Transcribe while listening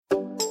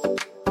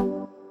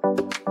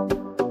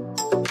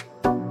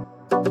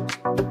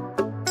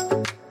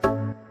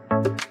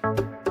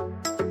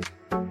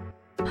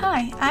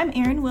I'm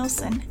Erin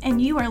Wilson,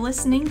 and you are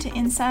listening to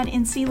Inside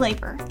NC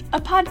Labor, a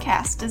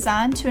podcast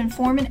designed to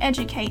inform and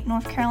educate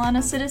North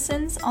Carolina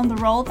citizens on the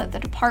role that the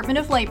Department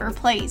of Labor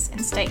plays in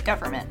state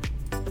government.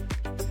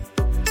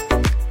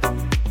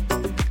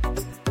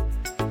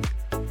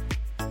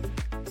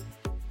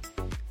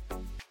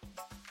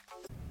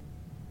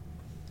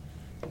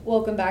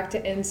 Welcome back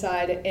to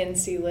Inside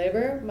NC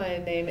Labor. My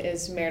name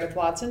is Meredith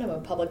Watson. I'm a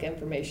Public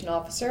Information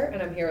Officer,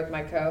 and I'm here with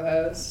my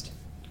co-host.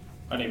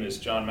 My name is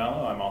John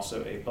Mallow. I'm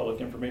also a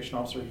Public Information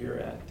Officer here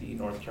at the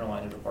North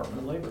Carolina Department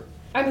of Labor.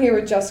 I'm here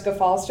with Jessica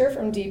Foster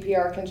from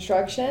DPR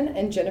Construction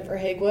and Jennifer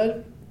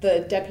Haigwood,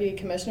 the Deputy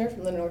Commissioner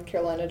from the North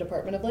Carolina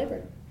Department of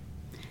Labor.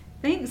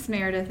 Thanks,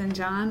 Meredith and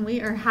John.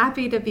 We are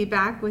happy to be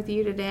back with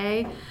you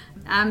today.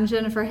 I'm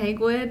Jennifer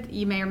Haigwood.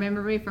 You may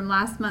remember me from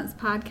last month's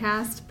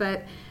podcast,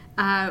 but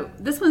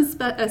this one's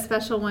a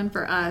special one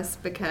for us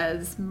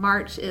because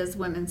March is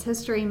Women's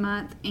History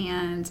Month,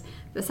 and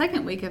the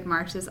second week of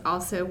March is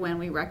also when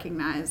we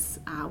recognize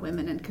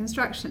Women in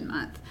Construction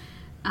Month.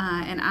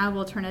 And I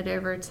will turn it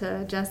over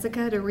to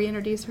Jessica to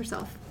reintroduce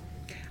herself.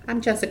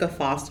 I'm Jessica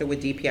Foster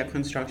with DPR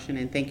Construction,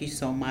 and thank you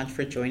so much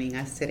for joining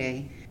us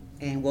today.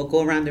 And we'll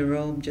go around the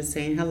room just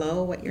saying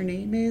hello, what your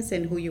name is,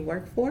 and who you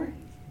work for.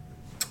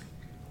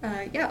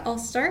 I'll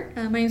start.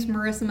 My name is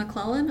Marisa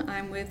McLellan.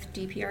 I'm with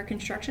DPR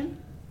Construction.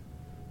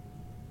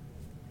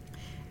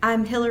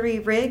 I'm Hillary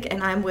Rigg,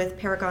 and I'm with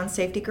Paragon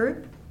Safety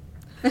Group.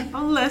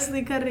 I'm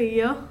Leslie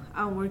Carrillo.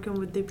 I'm working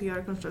with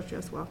DPR Construction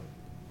as well.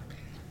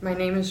 My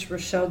name is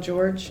Rochelle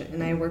George,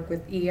 and I work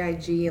with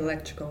EIG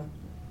Electrical.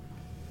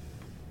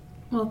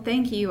 Well,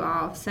 thank you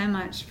all so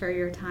much for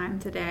your time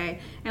today.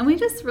 And we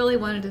just really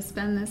wanted to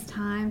spend this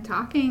time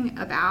talking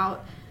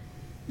about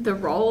the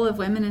role of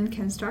women in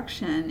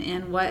construction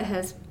in what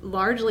has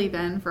largely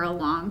been for a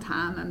long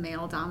time a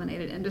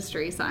male-dominated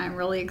industry. So I'm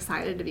really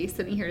excited to be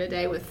sitting here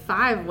today with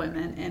 5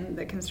 women in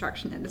the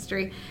construction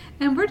industry.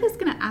 And we're just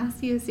going to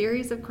ask you a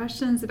series of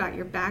questions about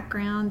your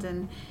background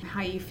and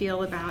how you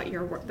feel about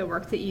the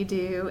work that you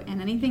do and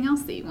anything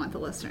else that you want the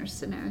listeners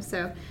to know.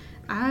 So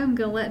I'm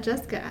going to let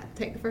Jessica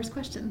take the first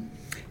question.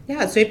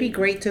 Yeah, so it'd be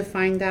great to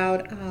find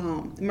out,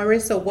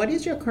 Marisa, what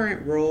is your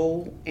current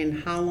role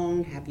and how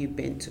long have you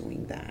been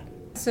doing that?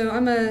 So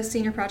I'm a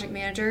senior project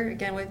manager,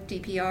 again with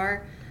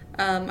DPR.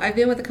 I've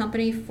been with the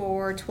company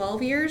for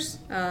 12 years,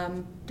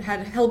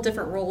 had held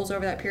different roles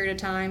over that period of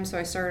time. So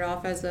I started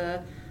off as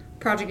a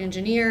project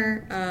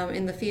engineer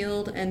in the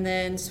field and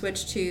then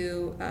switched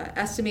to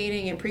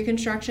estimating and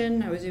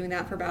pre-construction. I was doing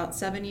that for about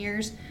 7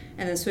 years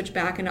and then switched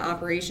back into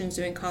operations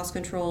doing cost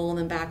control and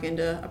then back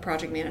into a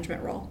project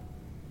management role.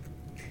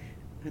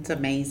 It's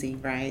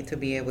amazing, right, to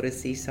be able to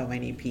see so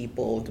many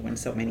people doing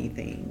so many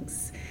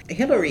things.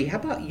 Hillary, how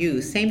about you?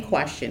 Same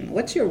question.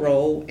 What's your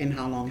role and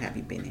how long have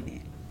you been in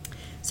it?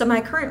 So my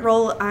current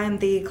role, I'm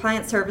the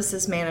Client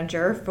Services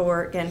Manager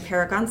for, again,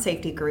 Paragon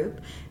Safety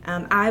Group.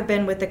 I've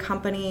been with the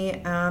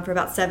company for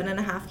about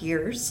 7.5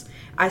 years.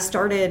 I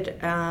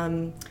started,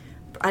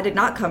 I did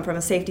not come from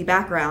a safety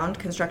background,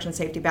 construction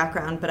safety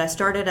background, but I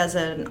started as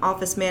an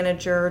office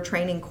manager,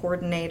 training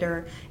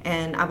coordinator,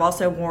 and I've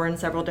also worn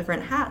several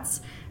different hats.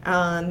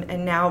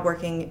 And now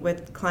working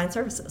with client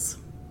services.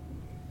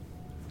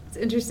 It's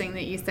interesting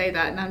that you say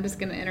that, and I'm just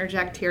going to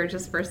interject here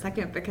just for a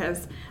second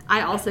because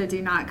I also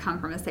do not come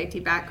from a safety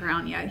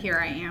background, yet here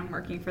I am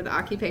working for the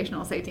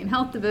Occupational Safety and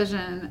Health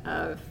Division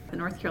of the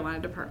North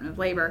Carolina Department of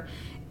Labor.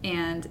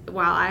 And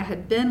while I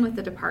had been with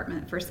the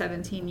department for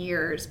 17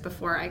 years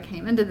before I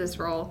came into this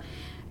role,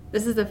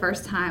 this is the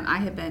first time I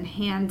have been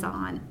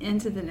hands-on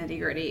into the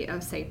nitty-gritty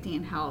of safety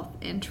and health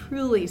and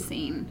truly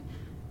seen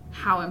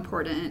how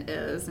important it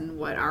is and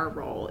what our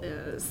role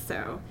is.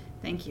 So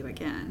thank you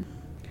again.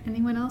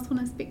 Anyone else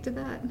want to speak to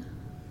that?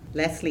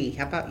 Leslie,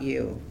 how about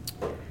you?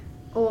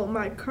 Oh,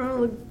 my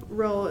current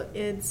role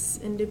is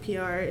in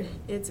DPR.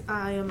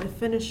 I am a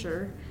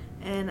finisher,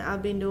 and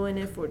I've been doing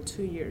it for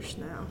 2 years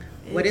now.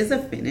 What is a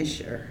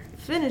finisher?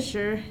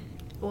 Finisher,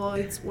 well,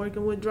 it's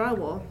working with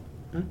drywall.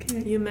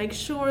 Okay. You make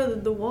sure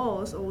that the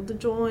walls, all the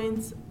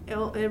joints,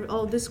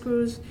 all the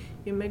screws,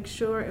 you make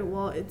sure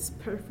it's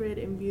perfect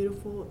and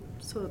beautiful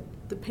so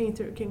the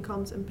painter can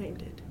come and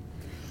paint it.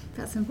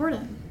 That's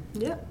important.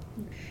 Yeah.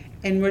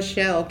 And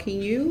Rochelle, can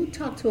you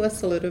talk to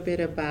us a little bit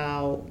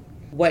about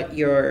what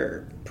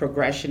your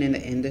progression in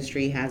the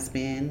industry has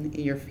been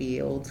in your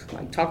field?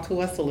 Like, talk to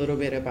us a little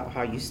bit about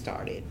how you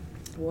started.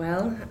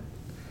 Well,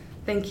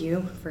 thank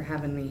you for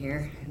having me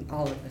here, and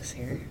all of us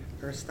here,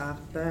 first off.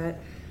 But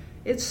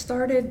it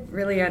started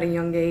really at a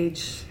young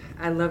age.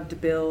 I loved to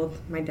build.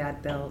 My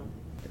dad built.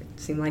 It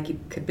seemed like he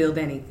could build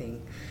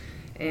anything.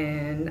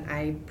 And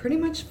I pretty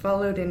much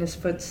followed in his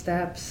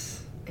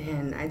footsteps,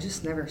 and I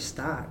just never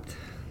stopped.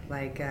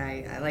 Like,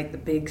 I like the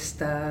big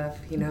stuff,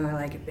 I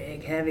like it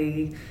big,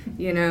 heavy,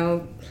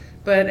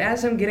 But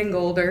as I'm getting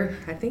older,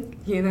 I think,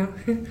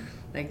 I'm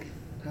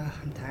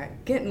tired,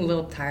 getting a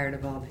little tired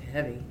of all the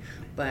heavy.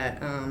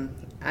 But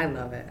I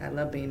love it. I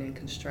love being in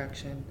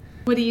construction.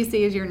 What do you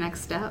see as your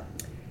next step?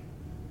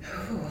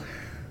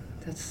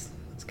 That's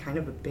kind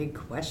of a big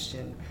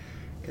question.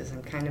 because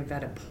I'm kind of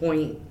at a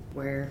point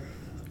where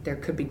there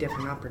could be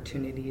different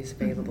opportunities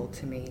available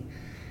to me.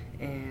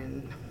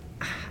 And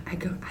I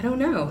don't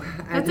know.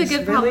 That's I a good just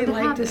really problem to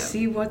like have, to though.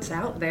 see what's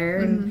out there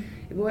and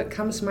what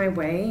comes my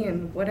way,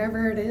 and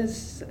whatever it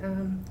is,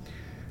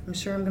 I'm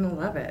sure I'm going to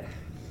love it.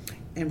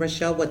 And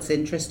Rochelle, what's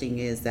interesting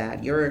is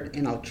that you're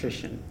an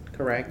electrician,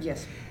 correct?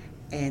 Yes.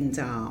 And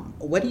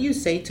what do you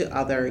say to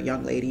other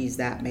young ladies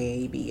that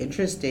may be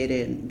interested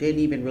and didn't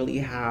even really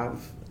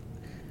have,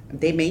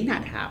 they may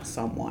not have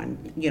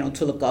someone,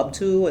 to look up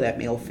to, or that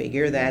male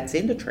figure that's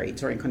in the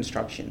trades or in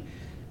construction?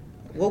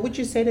 What would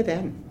you say to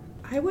them?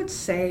 I would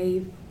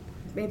say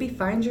maybe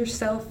find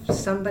yourself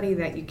somebody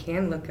that you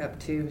can look up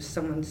to,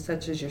 someone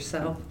such as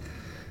yourself.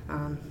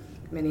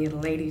 Many of the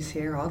ladies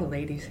here, all the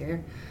ladies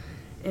here,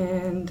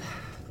 and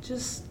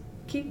just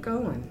keep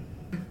going.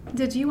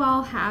 Did you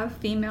all have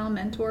female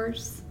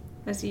mentors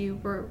as you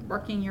were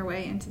working your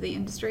way into the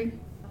industry?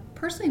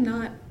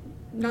 Personally,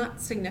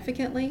 not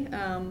significantly.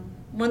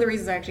 One of the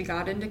reasons I actually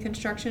got into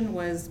construction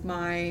was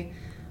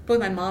both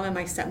my mom and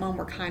my stepmom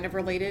were kind of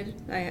related.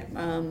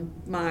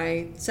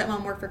 My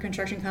stepmom worked for a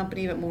construction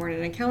company, but more in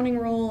an accounting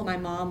role. My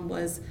mom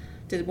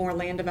did more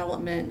land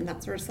development and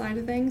that sort of side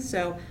of things.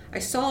 So I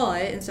saw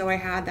it, and so I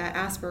had that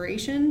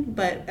aspiration.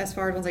 But as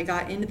far as once I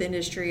got into the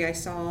industry, I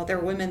saw there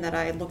were women that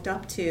I looked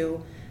up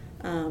to,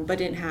 but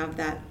didn't have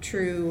that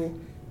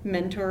true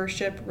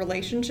mentorship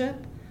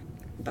relationship.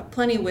 But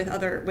plenty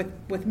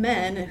with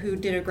men who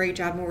did a great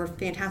job and were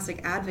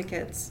fantastic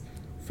advocates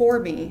for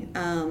me,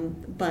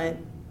 but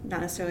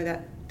not necessarily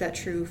that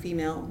true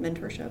female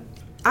mentorship.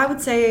 I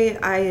would say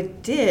I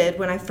did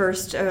when I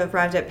first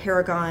arrived at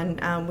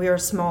Paragon. We were a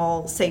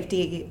small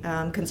safety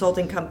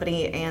consulting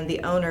company, and the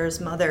owner's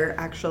mother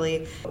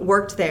actually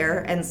worked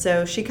there, and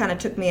so she kind of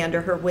took me under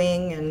her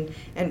wing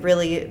and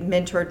really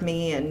mentored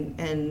me,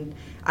 and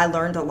I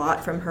learned a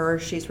lot from her.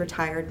 She's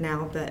retired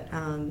now, but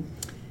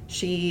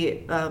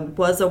she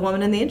was a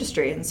woman in the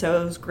industry, and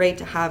so it was great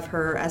to have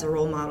her as a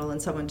role model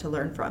and someone to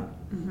learn from.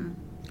 Mm-hmm.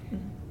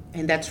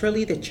 And that's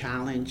really the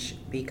challenge,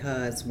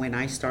 because when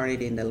I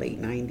started in the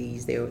late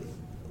 90s, there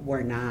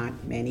were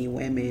not many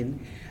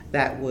women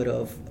that would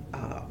have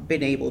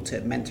been able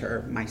to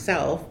mentor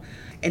myself.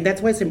 And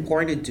that's why it's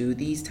important to do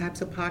these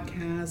types of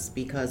podcasts,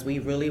 because we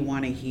really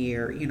want to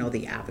hear,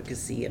 the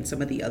advocacy and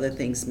some of the other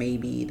things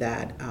maybe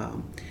that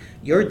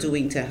you're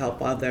doing to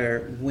help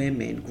other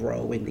women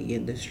grow in the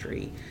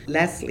industry.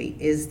 Leslie,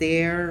 is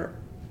there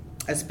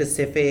a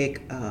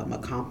specific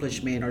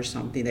accomplishment or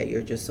something that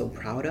you're just so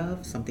proud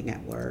of, something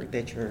at work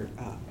that you're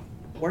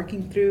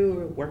working through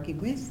or working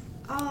with?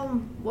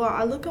 Well,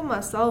 I look at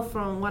myself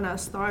from when I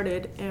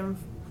started and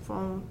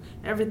from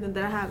everything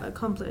that I have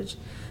accomplished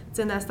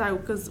since I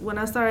started. Because when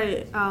I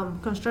started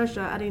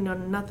construction, I didn't know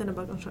nothing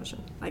about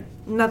construction, like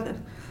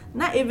nothing,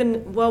 not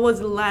even what was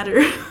a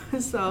ladder.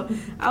 So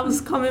I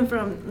was coming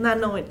from not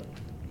knowing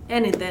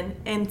anything,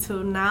 and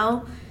to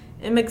now,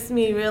 it makes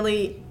me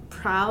really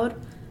proud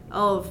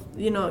of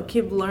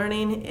keep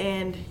learning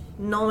and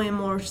knowing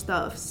more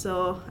stuff.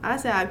 So I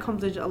say I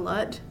accomplished a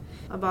lot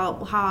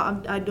about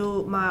how I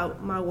do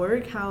my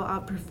work, how I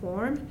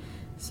perform.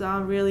 So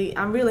I'm really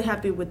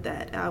happy with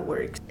that at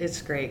work.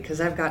 It's great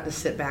because I've got to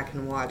sit back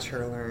and watch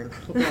her learn.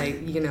 Like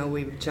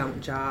we've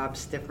jumped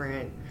jobs,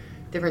 different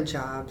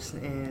jobs,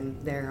 and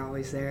they're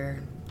always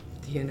there,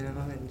 and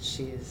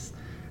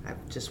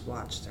I've just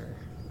watched her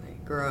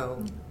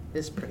grow.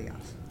 It's pretty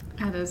awesome.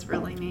 That is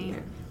really neat.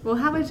 Yeah. Well,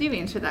 how would you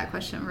answer that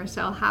question,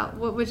 Rochelle?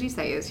 What would you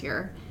say is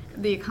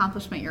the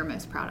accomplishment you're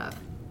most proud of?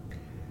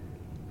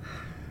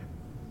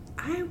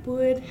 I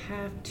would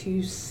have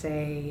to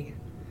say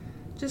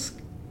just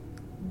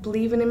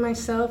believing in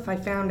myself. I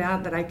found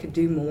out that I could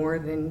do more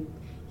than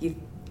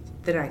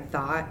I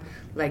thought.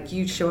 Like,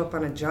 you show up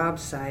on a job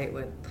site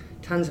with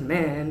tons of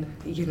men,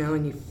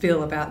 and you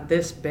feel about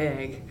this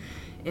big,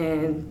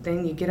 and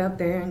then you get up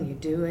there and you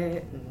do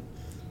it, and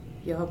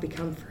you all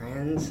become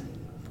friends and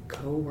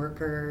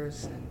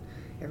co-workers, and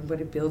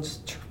everybody builds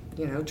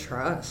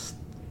trust,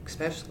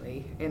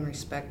 especially, and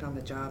respect on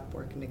the job,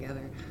 working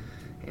together,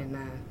 and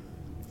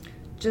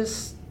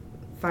just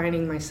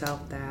finding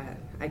myself that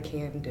I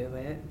can do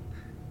it.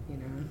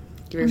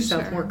 Give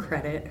yourself more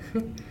credit.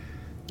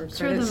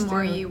 Sure, the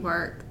more you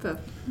work, the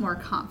more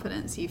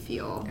confidence you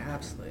feel.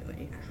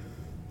 Absolutely.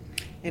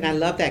 And I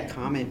love that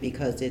comment,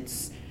 because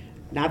it's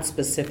not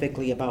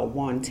specifically about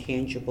one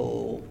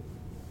tangible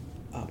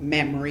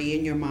memory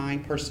in your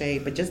mind per se,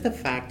 but just the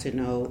fact to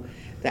know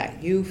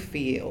that you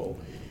feel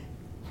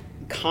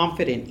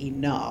confident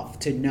enough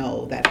to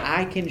know that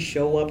I can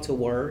show up to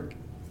work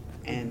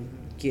and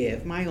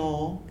give my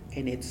all,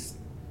 and it's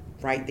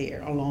right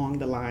there along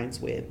the lines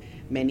with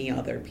many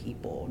other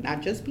people,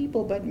 not just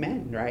people but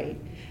men, right?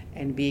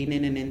 And being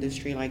in an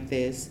industry like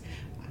this,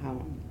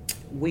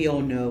 we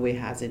all know it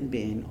hasn't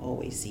been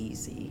always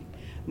easy.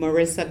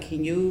 Marisa,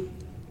 can you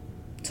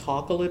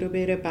talk a little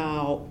bit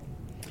about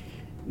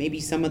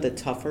maybe some of the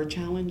tougher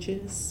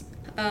challenges?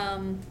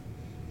 I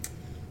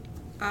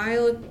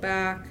look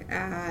back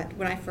at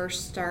when I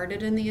first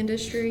started in the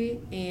industry,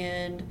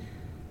 and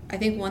I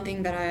think one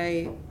thing that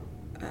I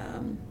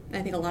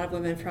I think a lot of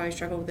women probably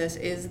struggle with this,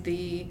 is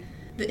the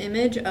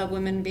image of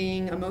women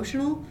being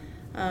emotional.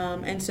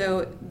 And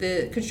so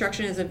the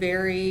construction is a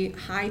very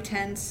high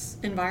tense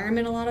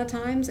environment a lot of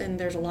times, and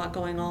there's a lot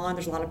going on.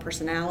 There's a lot of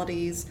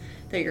personalities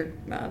that you're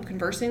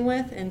conversing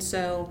with. And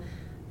so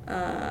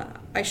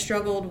I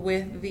struggled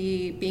with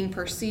the being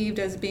perceived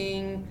as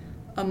being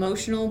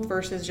emotional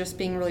versus just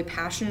being really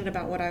passionate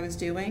about what I was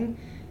doing.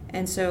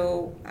 And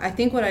so I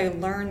think what I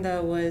learned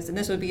though was, and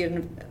this would be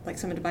like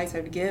some advice I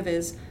would give,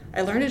 is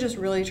I learned to just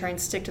really try and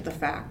stick to the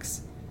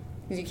facts.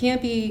 Because you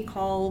can't be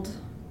called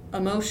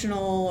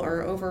emotional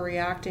or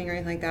overreacting or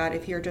anything like that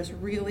if you're just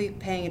really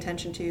paying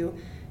attention to,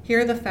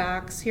 here are the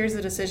facts, here's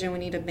the decision we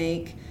need to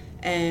make,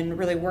 and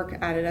really work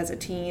at it as a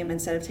team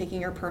instead of taking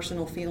your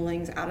personal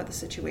feelings out of the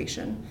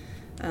situation.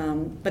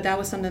 But that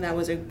was something that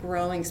was a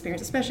growing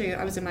experience, especially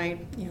I was in my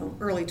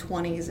early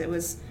 20s. It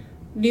was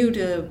new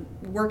to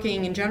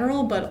working in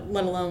general, but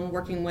let alone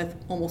working with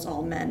almost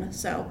all men.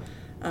 So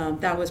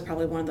that was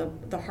probably one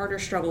of the harder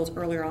struggles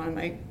earlier on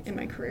in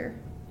my career.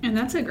 And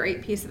that's a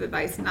great piece of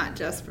advice, not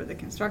just for the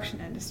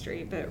construction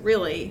industry, but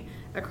really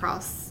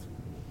across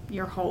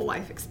your whole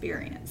life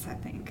experience, I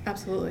think.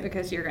 Absolutely.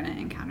 Because you're going to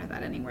encounter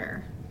that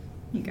anywhere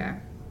you go. How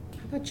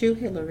about you,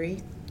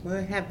 Hillary?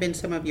 What have been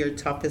some of your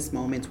toughest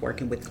moments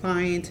working with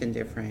clients and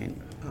different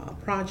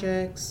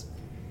projects?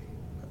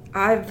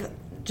 I've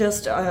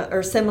just,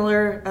 or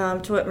similar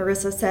to what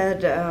Marisa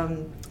said,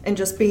 and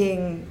just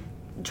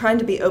trying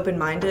to be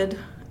open-minded.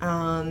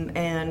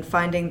 And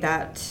finding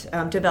that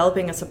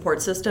developing a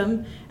support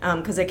system,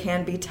 because it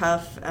can be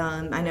tough.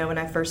 I know when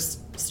I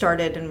first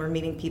started and we're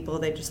meeting people,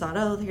 they just thought,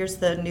 oh, here's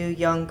the new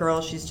young girl,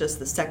 she's just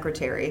the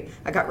secretary.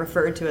 I got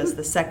referred to as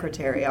the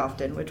secretary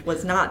often, which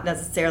was not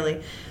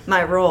necessarily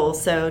my role.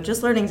 So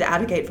just learning to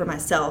advocate for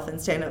myself and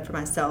stand up for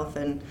myself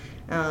and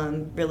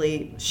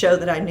really show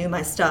that I knew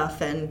my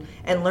stuff, and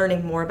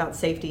learning more about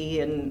safety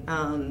and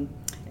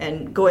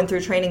going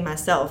through training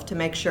myself to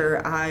make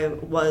sure I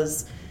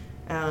was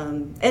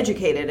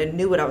educated and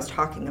knew what I was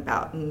talking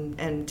about,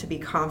 and to be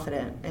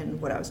confident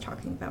in what I was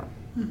talking about.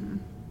 Mm-hmm.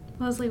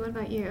 Leslie, what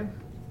about you?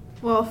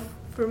 Well,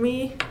 for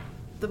me,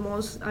 the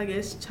most, I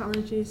guess,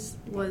 challenges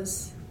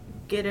was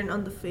getting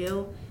on the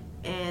field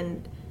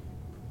and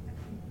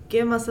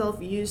get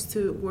myself used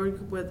to work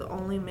with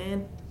only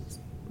men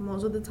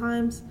most of the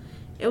times.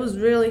 It was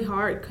really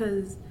hard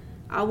because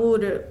I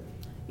would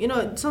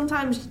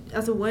sometimes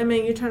as a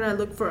woman, you're trying to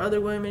look for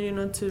other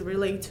women, to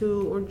relate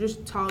to or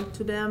just talk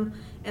to them.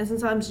 And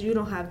sometimes you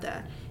don't have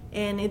that.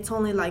 And it's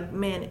only like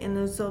men. And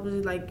it's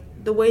obviously like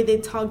the way they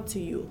talk to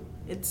you,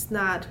 it's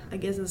not, I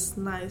guess, it's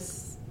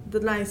the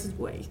nicest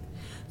way.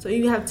 So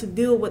you have to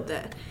deal with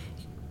that.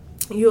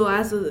 You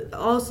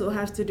also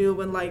have to deal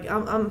with, like,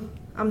 I'm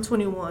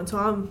 21, so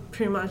I'm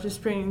pretty much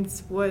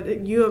experienced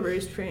what you ever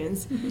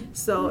experienced.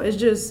 So it's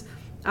just,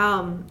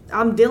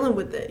 I'm dealing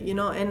with it,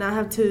 and I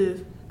have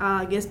to,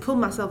 I guess, put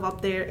myself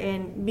up there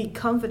and be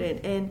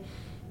confident. And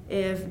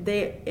if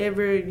they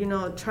ever,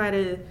 try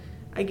to,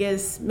 I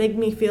guess, make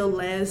me feel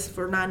less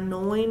for not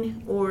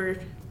knowing or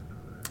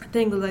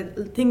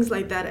things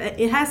like that,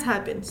 it has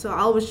happened. So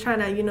I was trying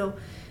to,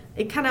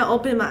 it kind of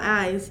opened my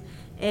eyes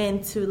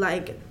and to,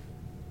 like,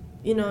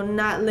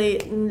 not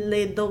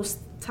let those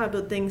type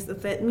of things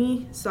affect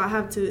me. So I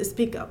have to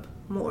speak up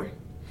more.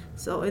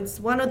 So it's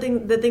one of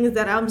the things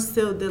that I'm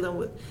still dealing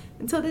with.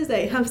 Until this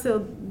day, I'm still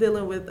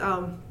dealing with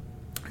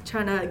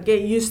trying to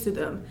get used to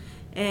them.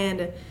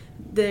 And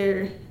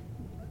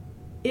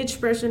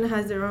each person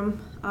has their own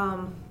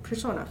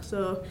persona.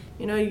 So,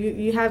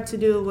 you have to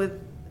deal with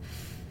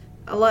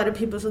a lot of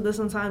people, so that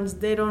sometimes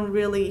they don't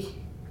really,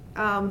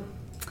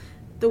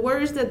 the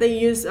words that they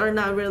use are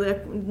not really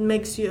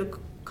makes you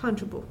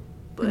comfortable.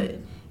 But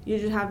you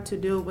just have to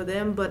deal with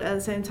them, but at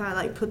the same time,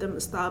 like, put them a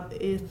stop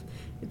if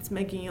it's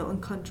making you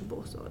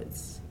uncomfortable. So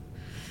it's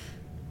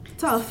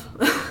tough.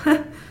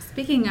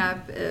 Speaking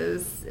up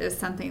is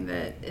something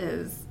that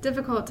is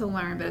difficult to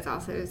learn, but it's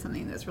also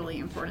something that's really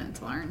important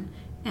to learn.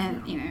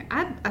 And,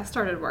 I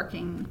started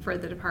working for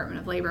the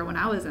Department of Labor when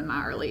I was in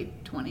my early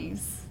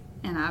 20s,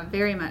 and I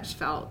very much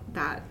felt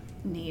that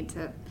need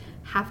to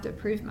have to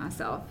prove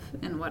myself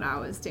in what I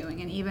was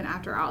doing. And even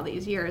after all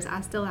these years,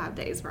 I still have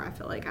days where I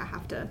feel like I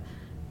have to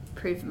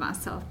prove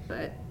myself.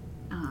 But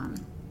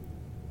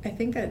I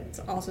think that's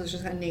also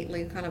just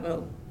innately kind of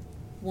a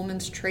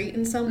woman's trait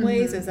in some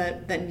ways, is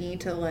that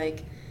need to,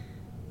 like,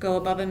 go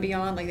above and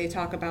beyond. Like, they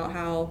talk about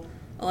how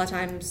a lot of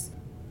times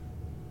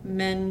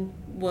men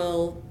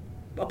will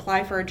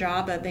apply for a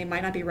job that they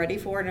might not be ready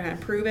for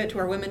and prove it, to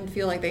where women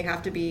feel like they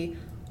have to be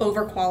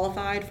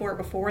overqualified for it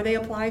before they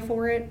apply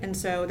for it. And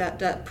so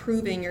that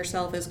proving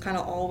yourself is kind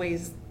of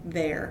always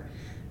there.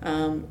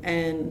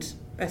 And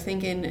I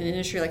think in an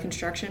industry like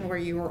construction, where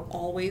you are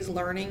always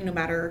learning, no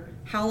matter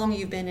how long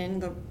you've been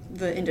in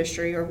the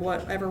industry or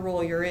whatever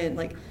role you're in,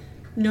 like,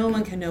 no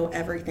one can know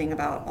everything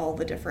about all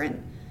the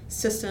different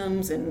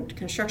systems and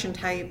construction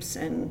types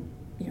and,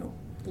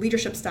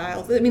 leadership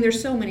styles. I mean,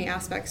 there's so many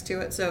aspects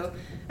to it. So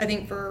I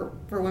think for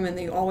women,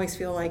 they always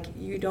feel like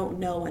you don't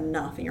know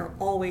enough and you're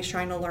always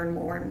trying to learn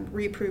more and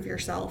reprove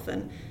yourself.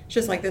 And it's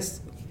just like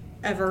this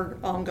ever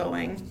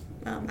ongoing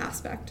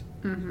aspect.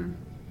 Mm-hmm.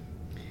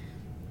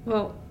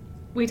 Well,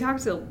 we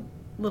talked a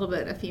little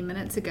bit a few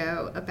minutes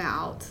ago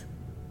about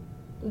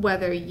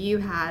whether you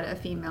had a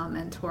female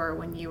mentor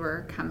when you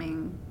were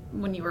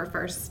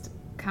first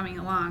coming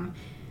along.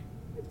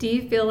 Do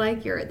you feel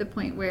like you're at the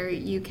point where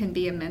you can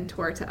be a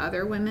mentor to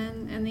other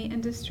women in the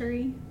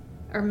industry?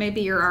 Or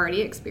maybe you're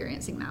already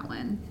experiencing that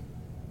one?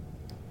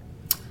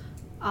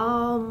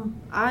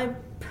 I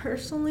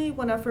personally,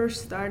 when I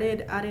first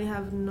started, I didn't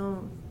have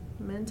no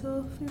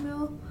mentor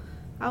female,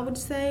 I would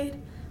say.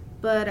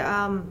 But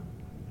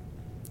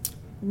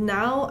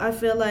now I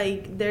feel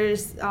like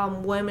there's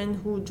women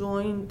who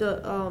join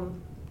the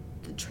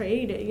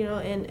trade, you know,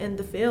 in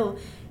the field.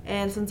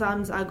 And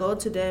sometimes I go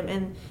to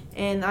them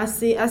and I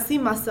see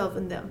myself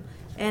in them,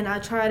 and I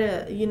try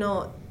to, you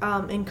know,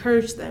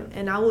 encourage them,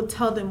 and I will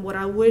tell them what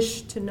I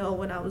wish to know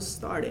when I was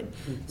started.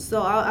 Mm-hmm.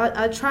 So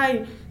I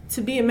try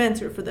to be a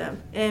mentor for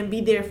them and be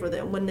there for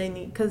them when they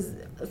need, because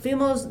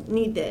females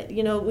need that,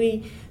 you know,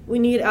 we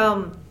need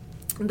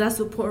that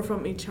support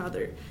from each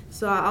other.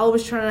 So I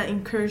always try to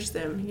encourage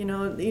them, you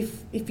know,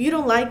 if you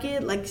don't like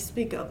it, like,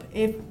 speak up.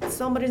 If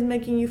somebody's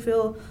making you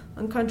feel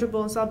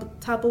uncomfortable in some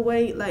type of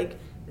way, like,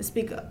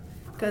 speak up,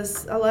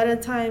 because a lot of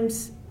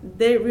times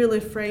they're really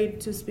afraid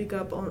to speak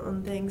up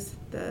on things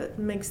that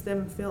makes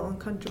them feel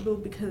uncomfortable,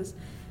 because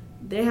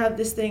they have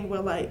this thing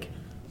where, like,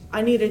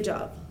 I need a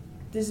job,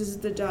 this is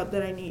the job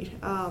that I need,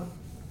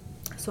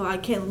 so I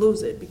can't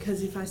lose it,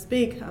 because if I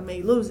speak I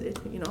may lose it,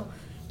 you know.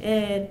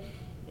 And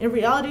in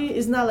reality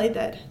it's not like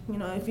that, you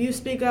know. If you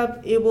speak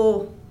up, it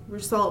will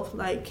resolve,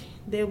 like,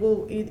 they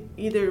will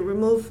either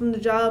remove from the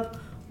job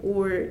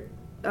or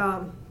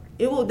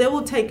they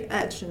will take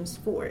actions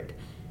for it.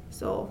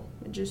 So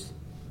just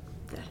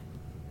that.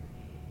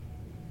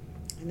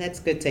 And that's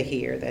good to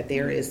hear, that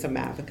there is some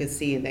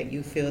advocacy and that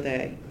you feel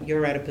that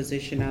you're at a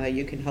position now that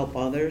you can help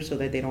others so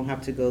that they don't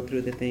have to go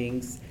through the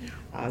things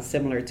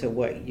similar to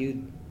what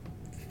you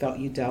felt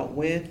you dealt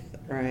with,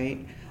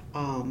 right?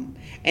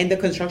 And the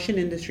construction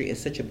industry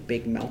is such a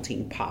big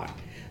melting pot.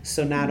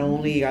 So not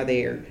only are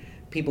there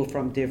people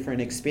from different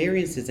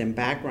experiences and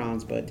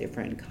backgrounds, but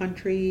different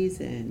countries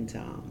and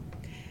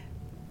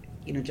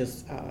you know,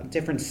 just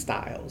different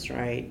styles,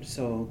 right?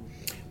 So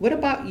what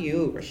about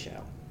you,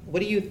 Rochelle? What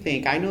do you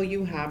think? I know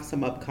you have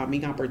some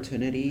upcoming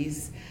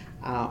opportunities.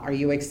 Are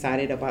you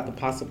excited about the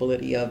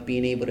possibility of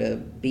being able to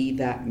be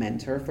that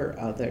mentor for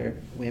other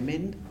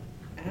women?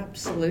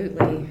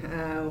 Absolutely.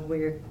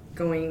 We're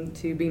going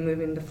to be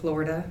moving to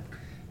Florida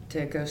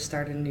to go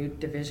start a new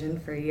division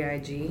for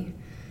EIG.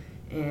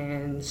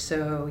 And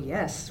so,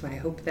 yes, I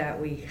hope that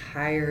we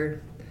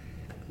hire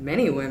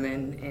many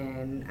women,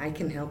 and I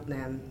can help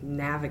them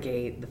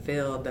navigate the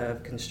field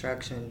of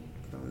construction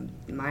from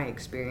my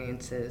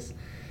experiences.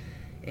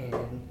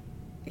 And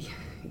yeah,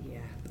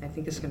 I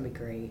think it's going to be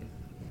great.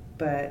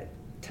 But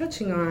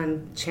touching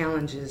on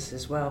challenges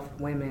as well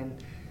for women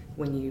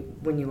when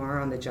you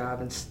are on the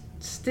job, and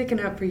sticking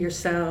up for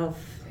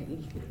yourself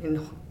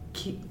and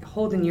keep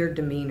holding your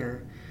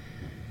demeanor,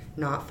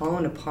 not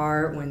falling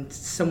apart when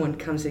someone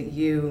comes at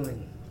you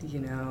and, you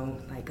know,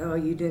 like, oh,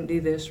 you didn't do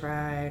this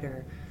right,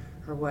 or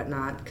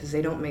whatnot, because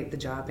they don't make the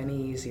job any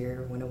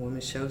easier when a woman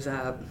shows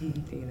up. You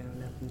know,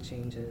 nothing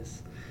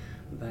changes.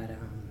 But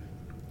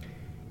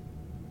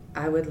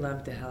I would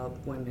love to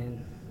help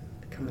women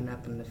coming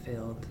up in the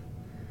field.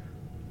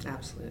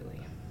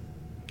 Absolutely.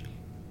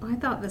 Well, I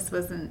thought this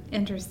was an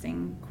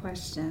interesting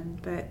question,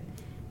 but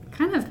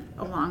kind of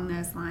along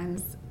those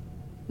lines,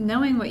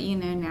 knowing what you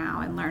know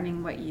now and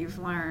learning what you've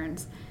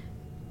learned,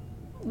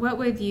 what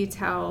would you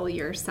tell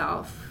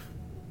yourself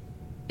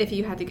if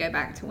you had to go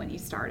back to when you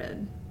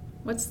started?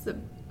 What's the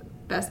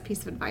best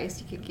piece of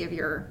advice you could give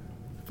your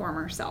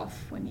former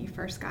self when you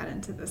first got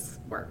into this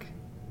work?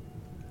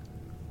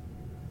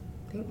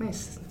 I think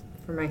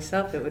for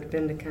myself, it would have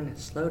been to kind of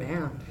slow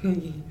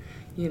down.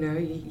 You know,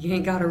 you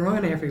ain't got to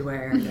run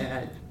everywhere.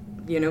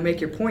 You know,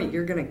 make your point.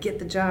 You're going to get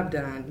the job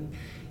done.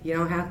 You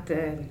don't have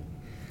to,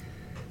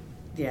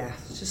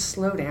 just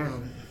slow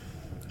down.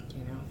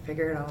 You know,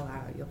 figure it all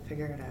out. You'll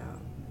figure it out.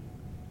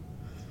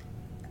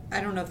 I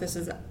don't know if this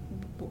is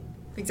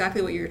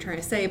exactly what you were trying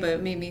to say, but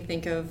it made me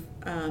think of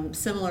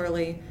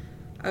similarly,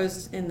 I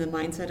was in the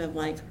mindset of,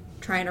 like,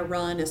 trying to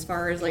run as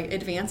far as, like,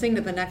 advancing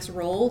to the next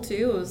role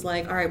too. It was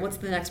like, all right, what's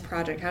the next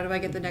project? How do I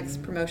get the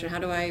next promotion? How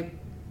do I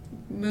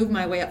move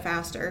my way up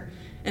faster?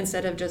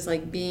 Instead of just,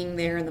 like, being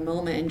there in the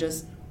moment and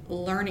just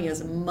learning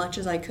as much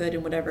as I could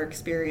in whatever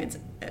experience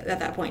at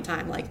that point in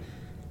time. Like,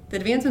 the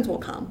advancements will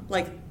come.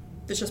 Like,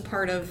 it's just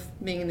part of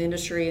being in the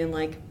industry and,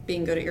 like,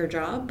 being good at your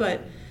job.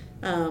 But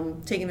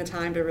taking the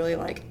time to really,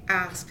 like,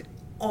 ask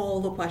all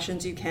the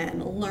questions you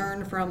can,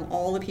 learn from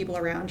all the people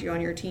around you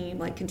on your team,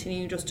 like,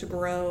 continue just to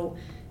grow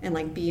and,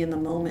 like, be in the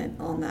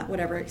moment on that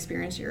whatever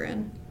experience you're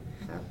in.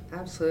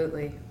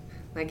 Absolutely.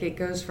 Like, it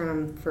goes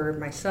from, for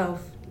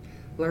myself,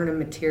 learning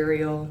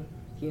material,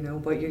 you know,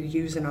 what you're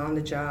using on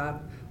the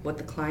job, what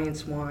the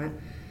clients want,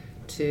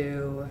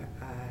 to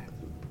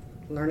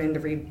learning to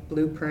read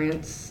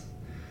blueprints,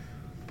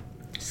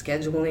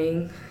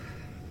 scheduling,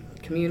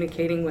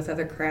 communicating with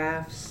other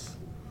crafts.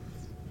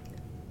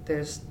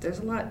 There's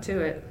a lot to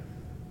it,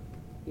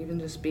 even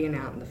just being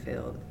out in the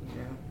field, you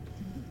know.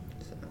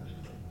 So.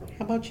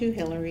 How about you,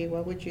 Hillary?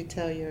 What would you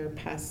tell your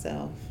past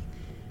self?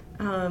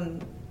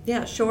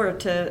 Yeah, sure.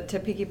 To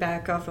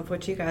piggyback off of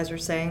what you guys are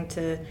saying,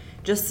 to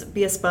just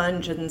be a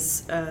sponge and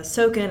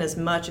soak in as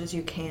much as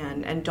you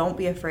can, and don't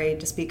be afraid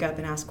to speak up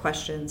and ask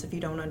questions if you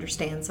don't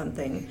understand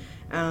something.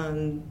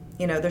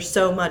 You know, there's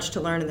so much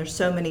to learn, and there's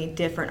so many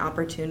different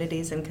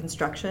opportunities in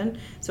construction.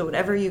 So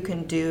whatever you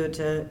can do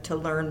to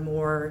learn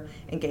more,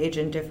 engage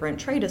in different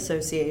trade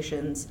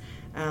associations,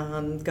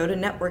 go to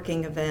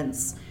networking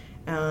events.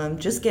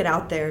 Just get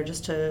out there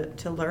just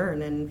to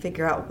learn and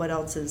figure out what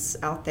else is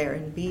out there,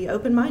 and be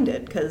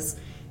open-minded, because,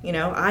 you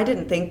know, I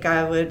didn't think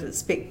I would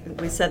speak,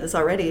 we said this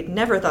already,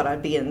 never thought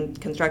I'd be in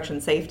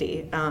construction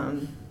safety.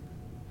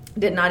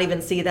 Did not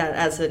even see that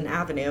as an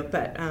avenue,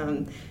 but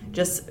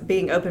just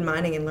being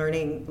open-minded and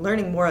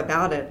learning more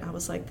about it, I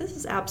was like, this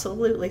is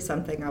absolutely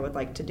something I would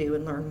like to do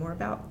and learn more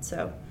about.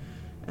 So,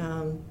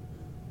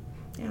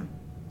 yeah.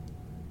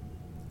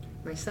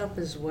 Myself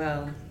as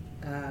well.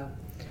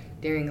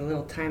 During a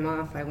little time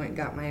off, I went and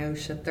got my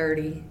OSHA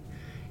 30,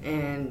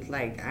 and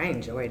like, I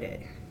enjoyed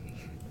it.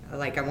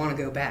 Like, I want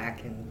to go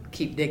back and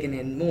keep digging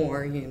in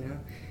more, you know.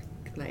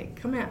 Like,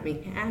 come at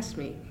me, ask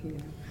me, you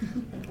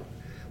know.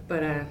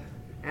 But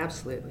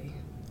absolutely.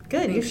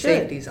 Good, you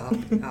should. Safety's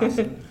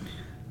awesome.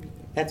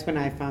 That's when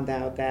I found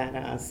out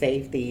that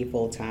safety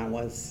full-time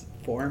was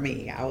for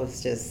me. I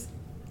was just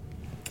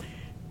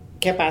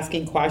kept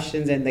asking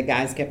questions, and the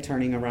guys kept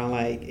turning around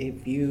like,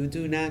 if you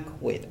do not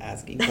quit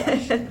asking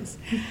questions.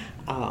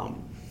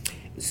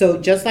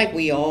 So just like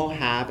we all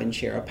have and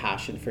share a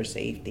passion for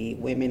safety,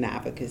 women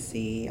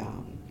advocacy,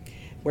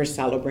 we're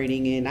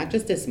celebrating it, not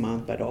just this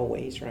month, but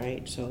always,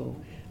 right? So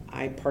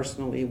I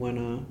personally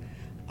want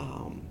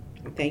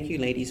to thank you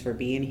ladies for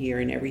being here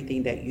and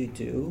everything that you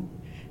do.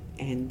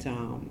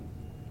 And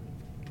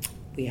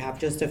we have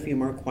just a few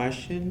more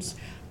questions.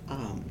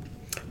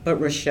 But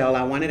Rochelle,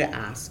 I wanted to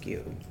ask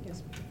you.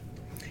 Yes.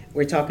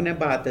 We're talking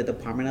about the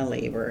Department of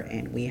Labor,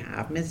 and we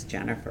have Miss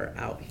Jennifer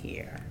out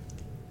here,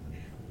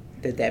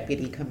 the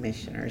Deputy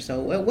Commissioner. So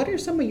what are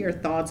some of your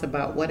thoughts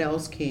about what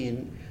else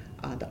can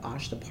the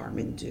OSH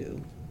Department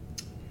do?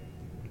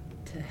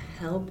 To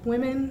help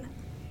women?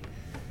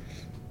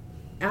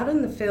 Out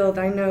in the field,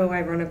 I know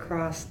I run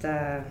across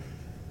I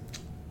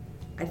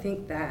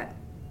think that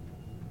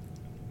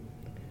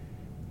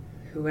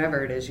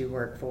whoever it is you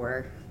work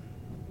for,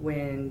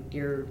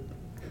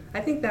 I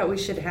think that we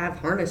should have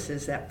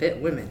harnesses that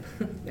fit women.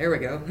 There we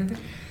go.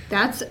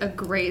 That's a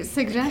great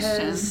suggestion.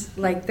 Because,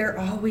 like, they're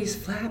always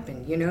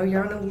flapping, you know,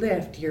 you're on a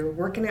lift, you're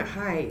working at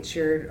heights,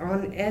 you're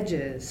on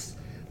edges,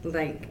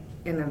 like,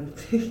 and I'm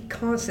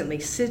constantly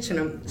cinching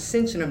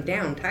them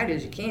down tight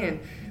as you can,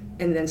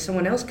 and then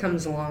someone else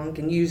comes along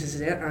and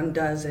uses it,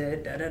 undoes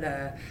it,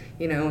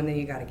 you know, and then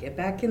you got to get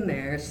back in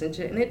there, cinch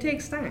it, and it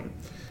takes time.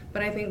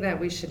 But I think that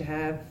we should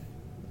have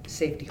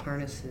safety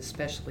harnesses,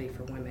 especially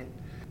for women.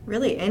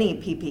 Really, any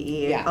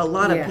PPE. Yeah. A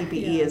lot of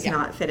PPE is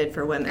not fitted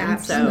for women.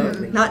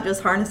 Absolutely. So not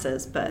just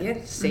harnesses, but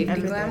safety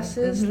everything.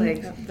 Glasses,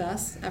 like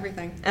Vests,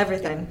 everything.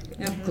 Everything.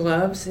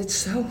 gloves. It's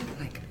so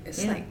like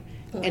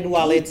And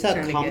while it's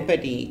a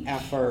company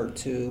effort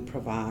to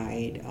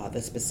provide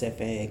the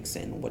specifics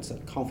and what's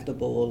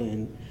comfortable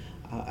and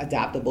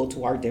adaptable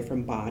to our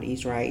different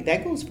bodies, right?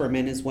 That goes for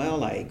men as well,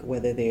 like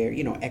whether they're,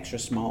 you know, extra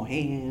small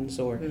hands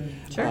or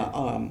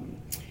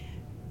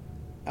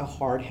a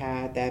hard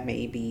hat that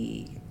may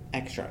be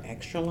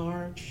extra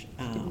large.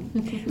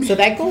 So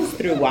that goes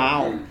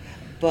throughout.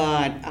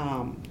 But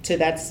to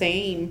that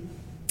same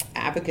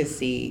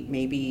advocacy,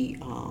 maybe,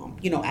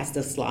 you know, as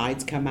the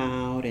slides come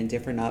out and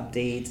different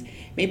updates,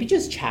 maybe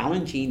just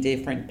challenging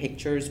different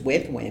pictures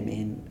with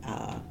women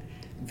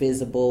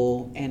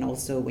visible. And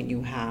also when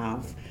you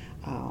have,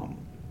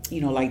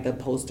 you know, like the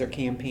poster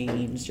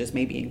campaigns, just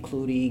maybe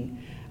including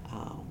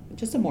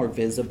just a more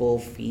visible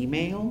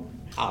female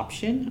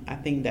option. I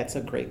think that's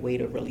a great way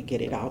to really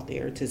get it out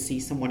there, to see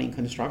someone in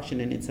construction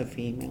and it's a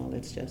female.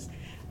 It's just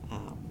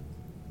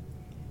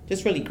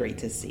really great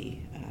to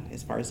see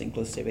as far as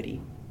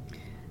inclusivity.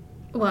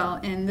 Well,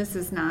 and this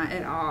is not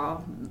at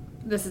all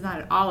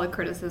a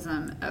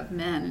criticism of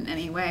men in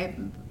any way.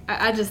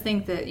 I just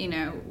think that, you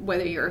know,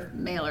 whether you're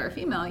male or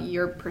female,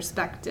 your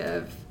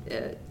perspective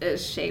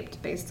is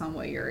shaped based on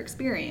what your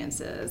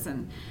experience is.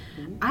 And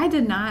I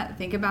did not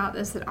think about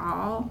this at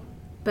all,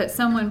 but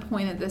someone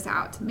pointed this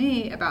out to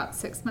me about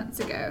 6 months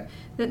ago,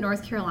 that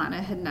North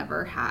Carolina had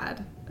never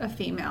had a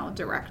female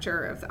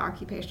director of the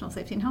Occupational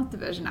Safety and Health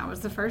Division. I was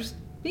the first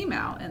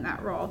female in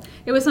that role.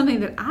 It was something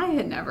that I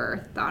had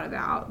never thought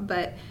about,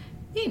 but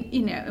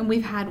you know, and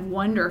we've had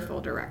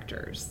wonderful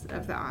directors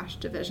of the OSH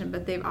division,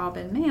 but they've all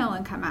been male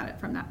and come at it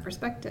from that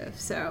perspective.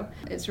 So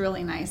it's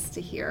really nice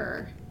to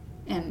hear,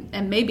 and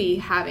maybe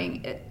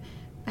having it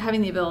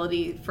having the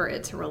ability for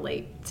it to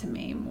relate to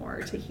me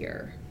more to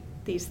hear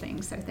these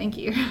things. So thank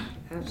you.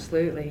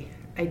 Absolutely.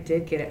 I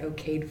did get it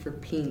okayed for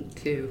paint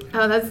too.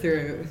 Oh, that's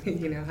through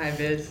high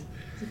vis.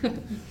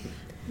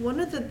 One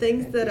of the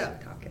things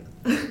that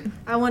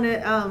I want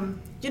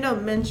to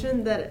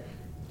mention that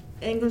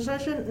in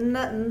construction,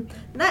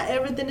 not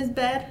everything is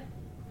bad.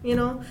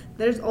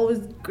 There's always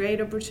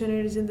great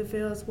opportunities in the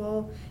field as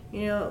well.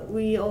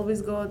 We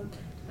always go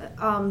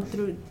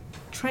through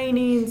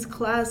trainings,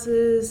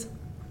 classes,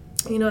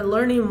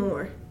 learning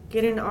more,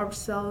 getting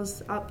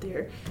ourselves up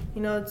there,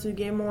 to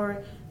get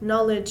more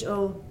knowledge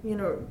of,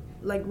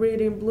 like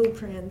reading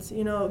blueprints,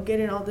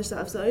 getting all this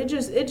stuff. So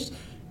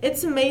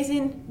it's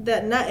amazing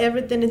that not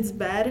everything is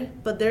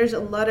bad, but there's a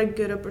lot of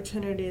good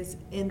opportunities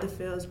in the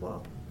field as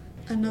well.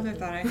 Another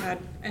thought I had,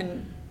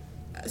 and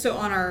so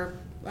on our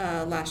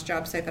last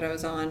job site that I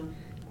was on,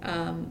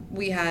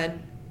 we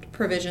had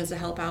provisions to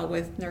help out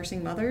with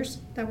nursing mothers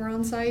that were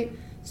on site.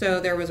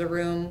 So there was a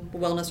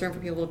wellness room for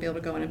people to be able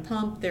to go in and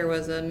pump. There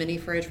was a mini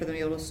fridge for them to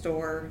be able to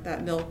store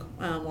that milk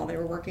while they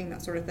were working,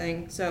 that sort of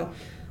thing. So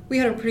we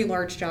had a pretty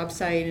large job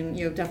site, and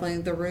definitely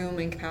the room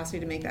and capacity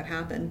to make that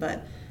happen.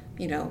 But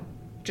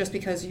just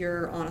because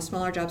you're on a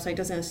smaller job site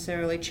doesn't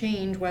necessarily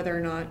change whether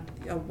or not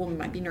a woman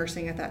might be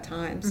nursing at that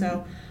time. Mm-hmm.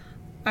 So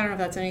I don't know if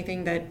that's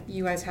anything that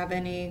you guys have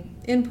any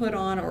input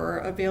on or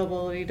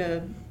availability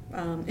to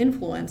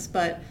influence,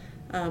 but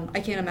I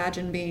can't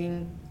imagine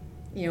being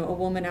a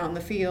woman out in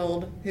the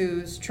field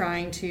who's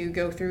trying to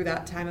go through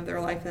that time of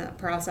their life and that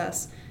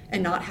process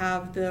and not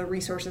have the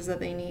resources that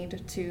they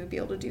need to be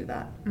able to do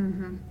that.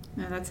 Mm-hmm.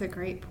 No, that's a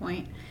great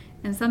point.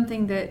 And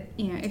something that,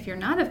 if you're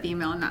not a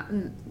female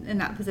in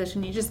that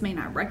position, you just may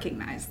not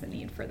recognize the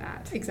need for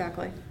that.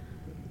 Exactly.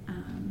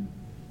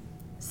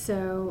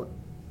 So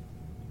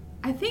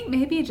I think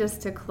maybe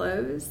just to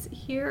close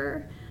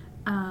here,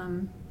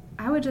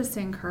 I would just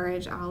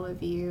encourage all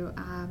of you.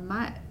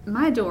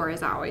 My door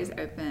is always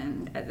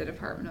open at the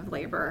Department of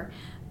Labor.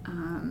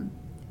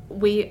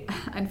 We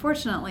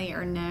unfortunately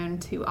are known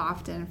too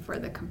often for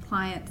the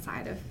compliance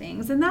side of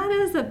things, and that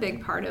is a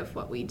big part of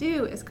what we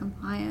do is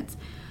compliance.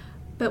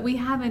 But we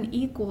have an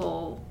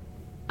equal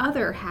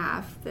other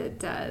half that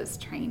does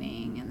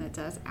training and that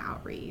does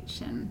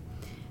outreach and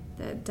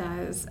that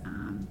does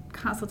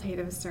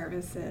consultative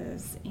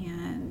services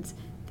and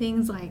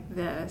things like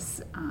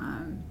this.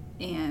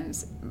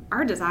 And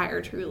our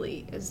desire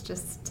truly is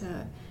just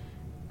to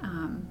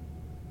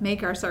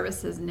make our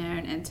services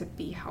known and to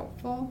be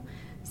helpful.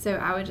 So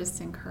I would just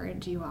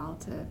encourage you all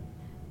to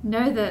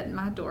know that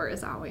my door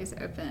is always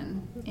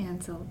open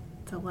and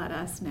to let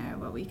us know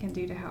what we can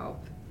do to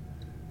help.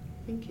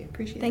 Thank you.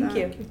 Appreciate Thank that.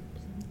 you.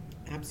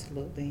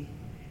 Absolutely.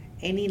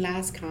 Any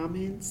last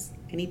comments?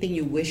 Anything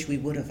you wish we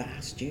would have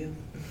asked you?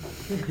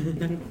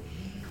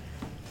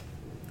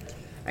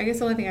 I guess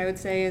the only thing I would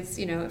say is,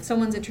 if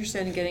someone's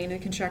interested in getting into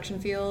the construction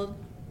field,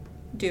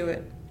 do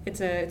it.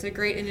 It's a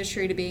great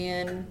industry to be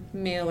in,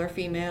 male or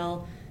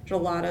female. There's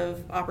a lot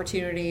of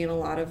opportunity and a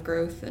lot of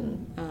growth,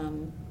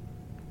 and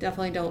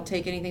definitely don't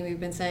take anything we've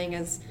been saying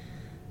as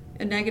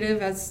a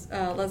negative, as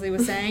Leslie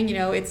was saying.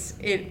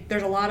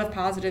 There's a lot of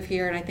positive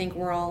here, and I think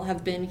we all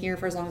have been here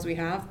for as long as we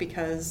have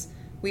because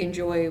we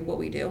enjoy what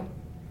we do.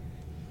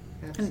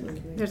 Absolutely.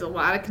 And there's a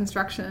lot of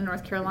construction in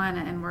North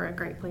Carolina, and we're a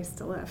great place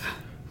to live.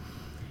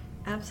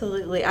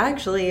 Absolutely. I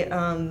actually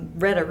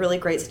read a really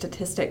great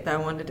statistic that I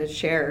wanted to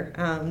share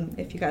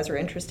if you guys are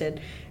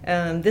interested.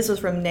 This was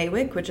from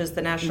NAWIC, which is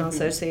the National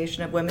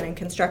Association of Women in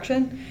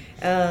Construction.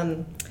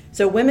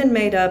 So women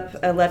made up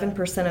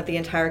 11% of the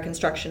entire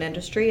construction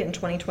industry in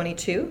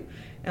 2022,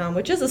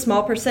 which is a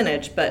small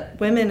percentage, but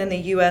women in the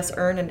U.S.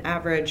 earn on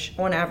average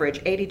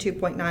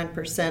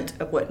 82.9%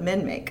 of what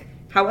men make.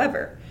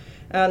 However,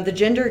 the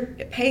gender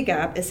pay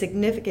gap is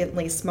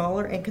significantly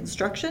smaller in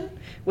construction,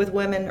 with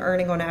women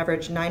earning on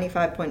average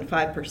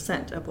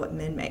 95.5% of what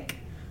men make,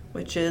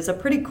 which is a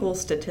pretty cool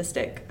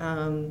statistic.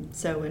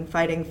 So in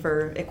fighting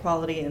for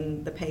equality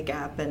in the pay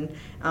gap and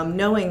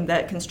knowing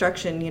that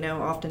construction,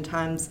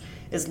 oftentimes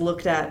is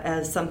looked at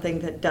as something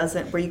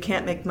that where you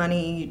can't make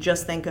money, you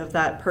just think of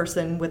that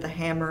person with a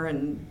hammer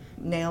and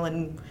nail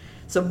and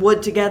some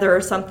wood together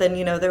or something.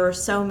 There are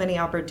so many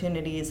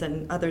opportunities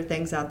and other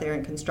things out there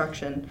in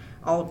construction,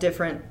 all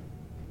different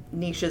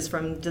niches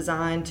from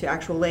design to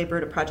actual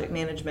labor to project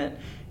management.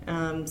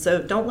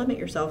 So don't limit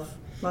yourself.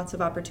 Lots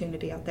of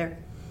opportunity out there.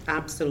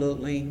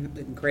 Absolutely.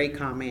 Great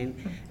comment.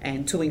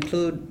 And to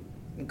include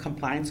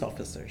compliance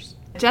officers.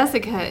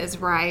 Jessica is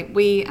right.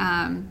 We,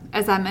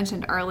 as I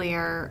mentioned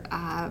earlier,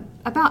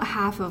 about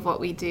half of what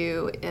we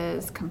do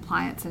is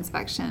compliance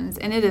inspections,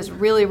 and it is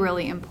really,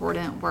 really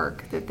important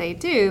work that they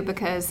do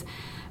because,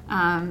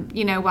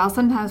 while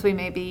sometimes we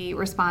may be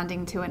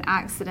responding to an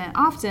accident,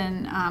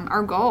 often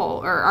our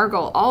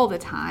goal all the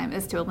time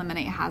is to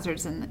eliminate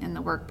hazards in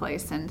the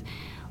workplace, and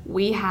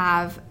we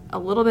have a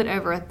little bit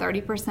over a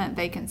 30%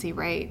 vacancy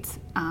rate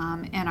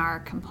in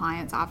our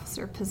compliance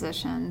officer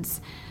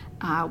positions.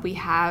 We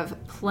have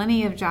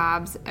plenty of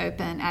jobs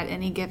open at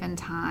any given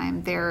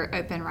time. They're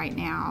open right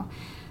now.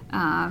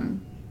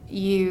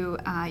 you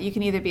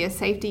can either be a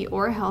safety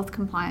or health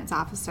compliance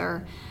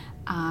officer,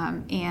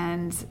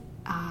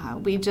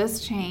 we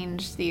just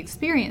changed the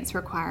experience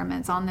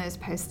requirements on those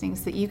postings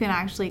so that you can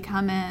actually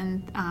come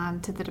in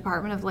to the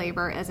Department of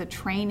Labor as a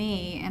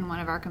trainee in one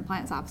of our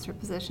compliance officer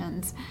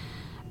positions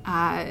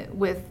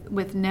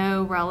with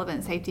no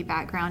relevant safety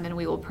background, and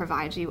we will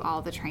provide you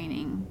all the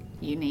training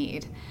you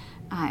need.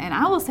 And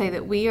I will say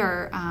that we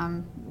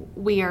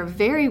are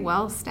very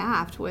well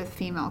staffed with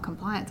female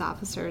compliance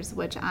officers,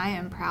 which I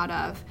am proud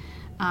of,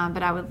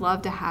 but I would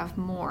love to have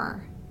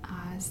more.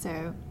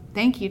 So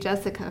thank you,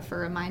 Jessica, for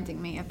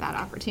reminding me of that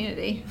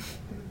opportunity.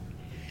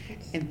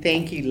 And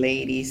thank you,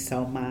 ladies,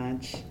 so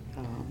much.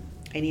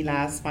 Any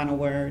last final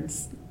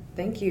words?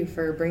 Thank you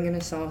for bringing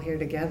us all here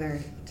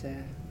together to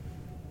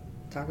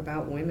talk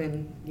about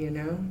women, in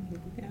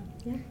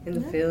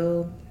the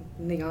field,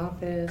 in the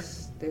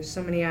office. There's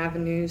so many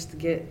avenues to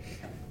get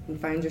and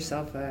find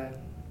yourself a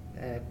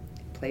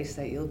place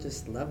that you'll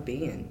just love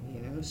being,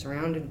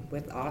 surrounded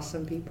with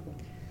awesome people.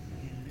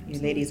 You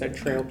ladies are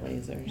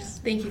trailblazers. Yeah.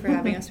 Thank you for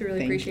having us. We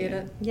really appreciate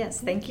it.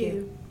 Yes, thank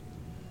you.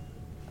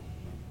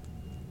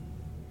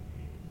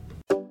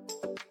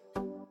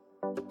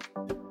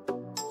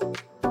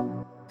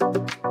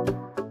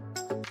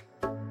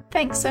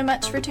 Thanks so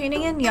much for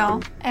tuning in,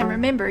 y'all. And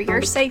remember,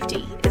 your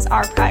safety is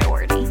our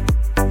priority.